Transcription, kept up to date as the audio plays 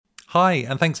Hi,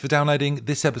 and thanks for downloading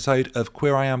this episode of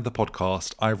Queer I Am, the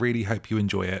podcast. I really hope you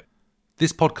enjoy it.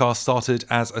 This podcast started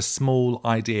as a small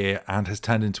idea and has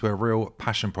turned into a real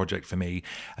passion project for me,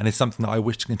 and is something that I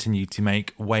wish to continue to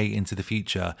make way into the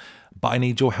future, but I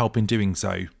need your help in doing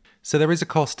so. So there is a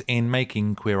cost in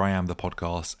making Queer I Am, the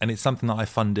podcast, and it's something that I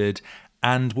funded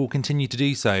and will continue to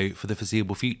do so for the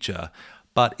foreseeable future.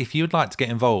 But if you would like to get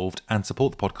involved and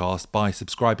support the podcast by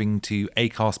subscribing to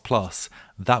Acast Plus,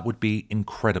 that would be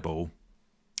incredible.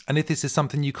 And if this is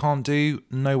something you can't do,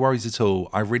 no worries at all.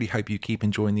 I really hope you keep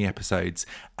enjoying the episodes,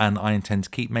 and I intend to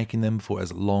keep making them for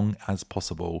as long as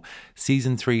possible.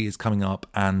 Season 3 is coming up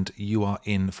and you are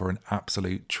in for an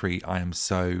absolute treat. I am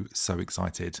so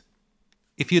excited.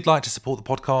 If you'd like to support the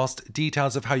podcast,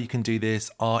 details of how you can do this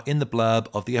are in the blurb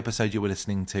of the episode you were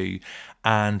listening to.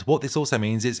 And what this also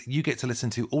means is you get to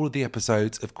listen to all of the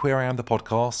episodes of Queer I Am, the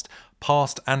podcast,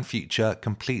 past and future,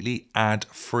 completely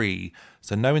ad-free.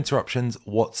 So no interruptions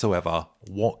whatsoever.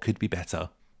 What could be better?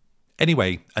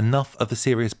 Anyway, enough of the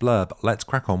serious blurb. Let's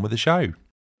crack on with the show.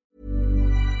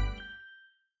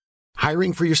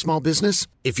 Hiring for your small business?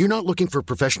 If you're not looking for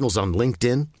professionals on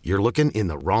LinkedIn, you're looking in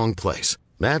the wrong place.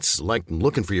 That's like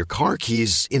looking for your car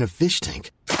keys in a fish tank.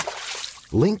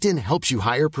 LinkedIn helps you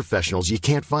hire professionals you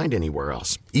can't find anywhere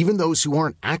else, even those who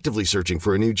aren't actively searching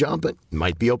for a new job but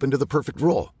might be open to the perfect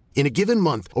role. In a given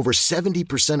month, over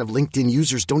 70% of LinkedIn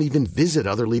users don't even visit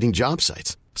other leading job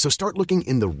sites. So start looking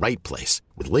in the right place.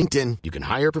 With LinkedIn, you can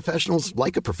hire professionals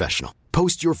like a professional.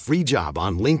 Post your free job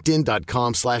on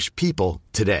linkedin.com/people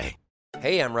today.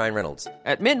 Hey, I'm Ryan Reynolds.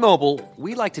 At Mint Mobile,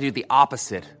 we like to do the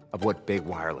opposite of what Big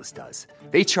Wireless does.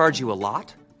 They charge you a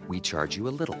lot, we charge you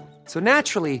a little. So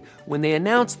naturally, when they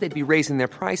announced they'd be raising their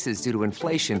prices due to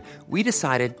inflation, we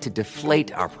decided to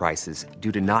deflate our prices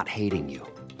due to not hating you.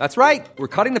 That's right. We're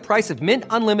cutting the price of Mint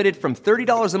Unlimited from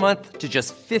 $30 a month to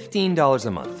just $15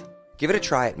 a month. Give it a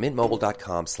try at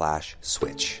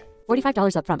mintmobile.com/switch.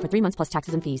 $45 up front for 3 months plus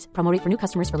taxes and fees. Promo rate for new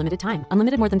customers for limited time.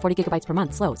 Unlimited more than 40 gigabytes per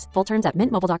month slows. Full terms at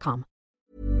mintmobile.com.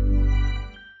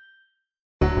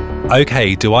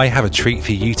 Okay, do I have a treat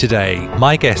for you today?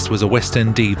 My guest was a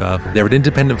Western diva. They're an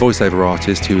independent voiceover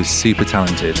artist who is super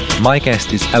talented. My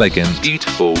guest is elegant,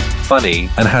 beautiful, funny,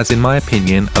 and has, in my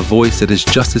opinion, a voice that is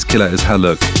just as killer as her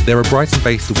look. They're a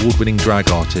Brighton-based award-winning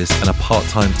drag artist and a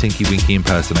part-time Tinky Winky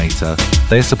impersonator.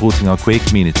 They're supporting our queer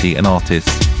community and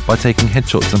artists by taking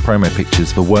headshots and promo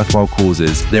pictures for worthwhile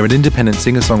causes. They're an independent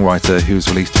singer-songwriter who has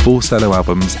released 4 solo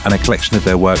albums and a collection of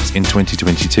their works in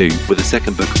 2022. With a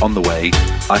second book on the way,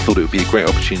 I thought it would be a great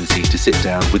opportunity to sit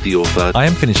down with the author. I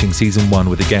am finishing season 1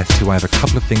 with a guest who I have a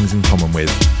couple of things in common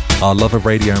with: our love of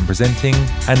radio and presenting,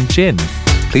 and gin.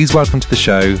 Please welcome to the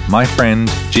show my friend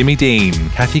Jimmy Dean,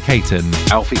 Kathy Caton,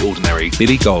 Alfie Ordinary,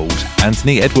 Billy Gold,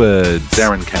 Anthony Edwards,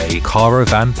 Darren Kay, Cara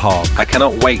Van Park. I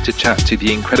cannot wait to chat to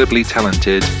the incredibly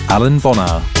talented Alan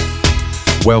Bonner.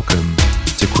 Welcome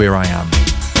to Queer I Am.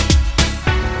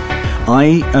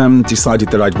 I decided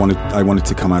that I wanted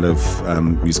to come out of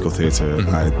musical theatre.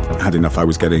 Mm-hmm. I had enough. I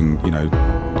was getting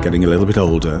a little bit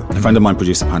older. Mm-hmm. A friend of mine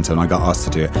produced a panto, and I got asked to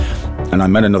do it. And I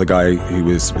met another guy who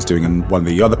was doing one of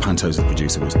the other pantos the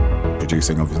producer was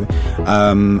producing, obviously.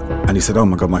 And he said, "Oh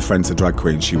my God, my friend's a drag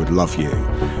queen. She would love you.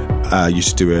 You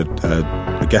should do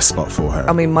a guest spot for her."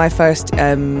 I mean, my first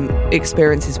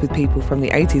experiences with people from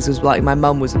the 80s was like my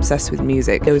mum was obsessed with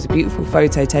music. There was a beautiful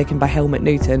photo taken by Helmut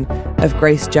Newton of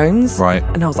Grace Jones. Right.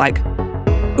 And I was like,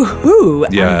 ooh,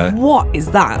 yeah. And what is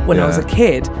that when I was a Yeah.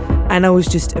 kid? And I was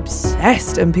just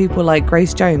obsessed. And people like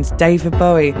Grace Jones, David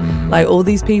Bowie, like all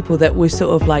these people that were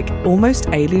sort of like almost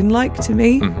alien-like to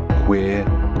me. Queer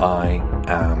I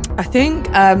Am. I think,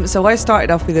 so I started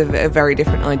off with a very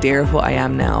different idea of what I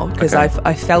am now, because Okay.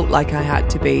 I felt like I had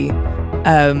to be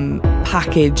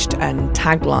packaged and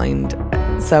taglined.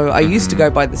 So I used to go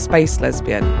by the space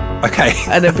lesbian. Okay.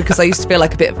 And then because I used to feel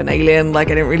like a bit of an alien, like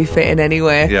I didn't really fit in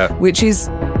anywhere, Yeah. which is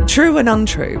true and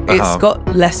untrue. It's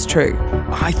got less true.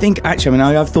 I think actually,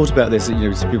 I've thought about this.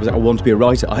 People say I want to be a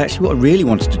writer. What I really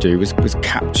wanted to do was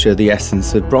capture the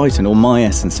essence of Brighton, or my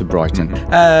essence of Brighton.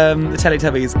 The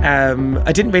Teletubbies.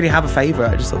 I didn't really have a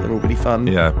favourite. I just thought they were all really fun.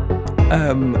 Yeah.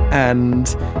 And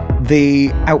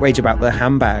the outrage about the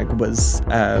handbag was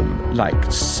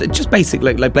just basic,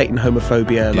 like blatant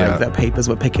homophobia. Yeah. Like the papers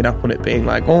were picking up on it being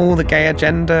like, oh, the gay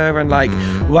agenda, and like,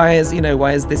 why is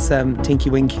this Tinky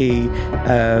Winky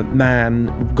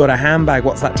man got a handbag?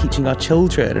 What's that teaching our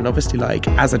children? And obviously, like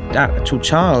as an actual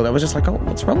child, I was just like, oh,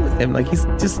 what's wrong with him? Like he's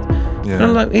just,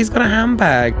 he's got a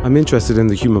handbag. I'm interested in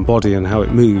the human body and how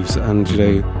it moves, and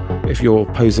if you're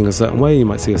posing a certain way, you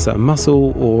might see a certain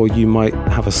muscle, or you might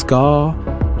have a scar.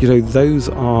 Those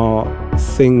are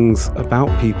things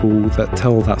about people that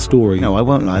tell that story. No, I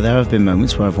won't lie. There have been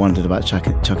moments where I've wondered about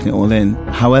chucking it all in.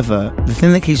 However, the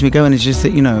thing that keeps me going is just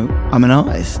that, I'm an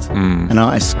artist. And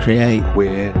artists create.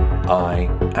 Queer I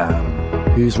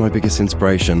Am. Who's my biggest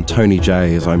inspiration? Tony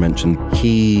J, as I mentioned.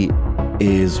 He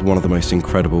is one of the most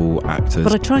incredible actors.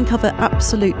 But I try and cover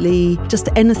absolutely just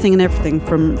anything and everything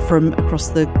from across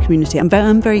the community. I'm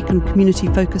very kind of community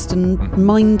focused and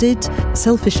minded.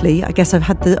 Selfishly, I guess I've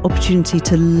had the opportunity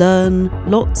to learn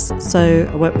lots. So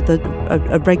I work with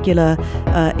a regular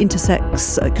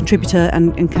intersex contributor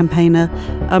and campaigner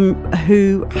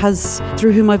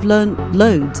through whom I've learned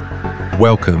loads.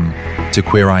 Welcome to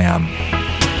Queer I Am.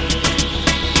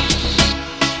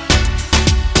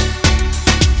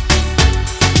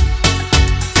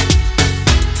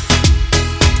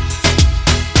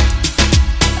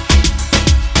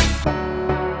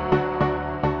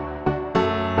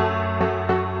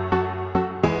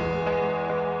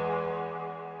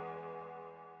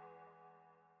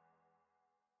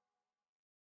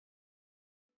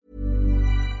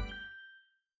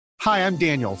 Hi, I'm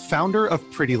Daniel, founder of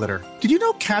Pretty Litter. Did you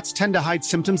know cats tend to hide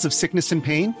symptoms of sickness and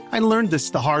pain? I learned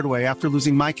this the hard way after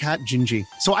losing my cat, Gingy.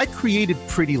 So I created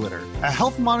Pretty Litter, a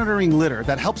health monitoring litter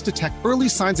that helps detect early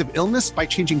signs of illness by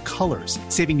changing colors,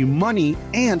 saving you money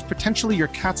and potentially your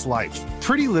cat's life.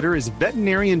 Pretty Litter is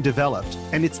veterinarian developed,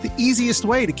 and it's the easiest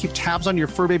way to keep tabs on your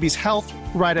fur baby's health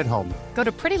right at home. Go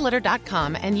to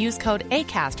prettylitter.com and use code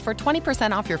ACAST for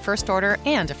 20% off your first order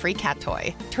and a free cat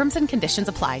toy. Terms and conditions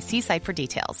apply. See site for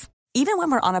details. Even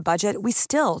when we're on a budget, we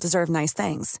still deserve nice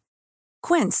things.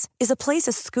 Quince is a place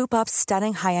to scoop up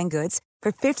stunning high-end goods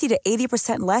for 50 to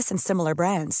 80% less than similar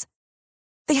brands.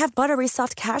 They have buttery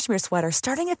soft cashmere sweaters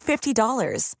starting at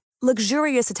 $50,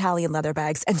 luxurious Italian leather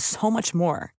bags, and so much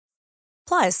more.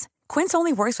 Plus, Quince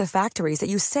only works with factories that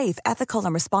use safe, ethical,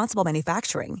 and responsible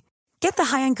manufacturing. Get the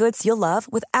high-end goods you'll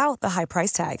love without the high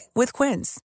price tag with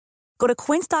Quince. Go to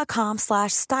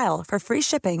quince.com/style for free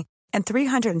shipping and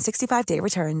 365-day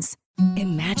returns.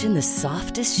 Imagine the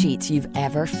softest sheets you've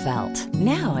ever felt.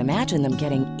 Now imagine them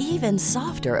getting even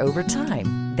softer over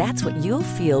time. That's what you'll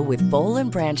feel with Boll &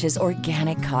 Branch's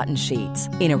organic cotton sheets.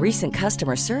 In a recent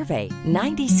customer survey,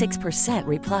 96%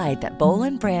 replied that Boll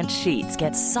 & Branch sheets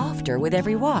get softer with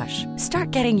every wash.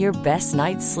 Start getting your best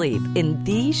night's sleep in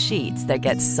these sheets that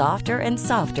get softer and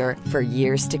softer for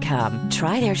years to come.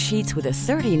 Try their sheets with a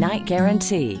 30-night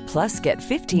guarantee. Plus, get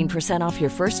 15% off your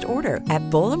first order at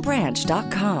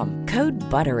bollandbranch.com. Code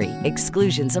BUTTERY.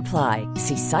 Exclusions apply.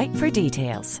 See site for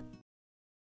details.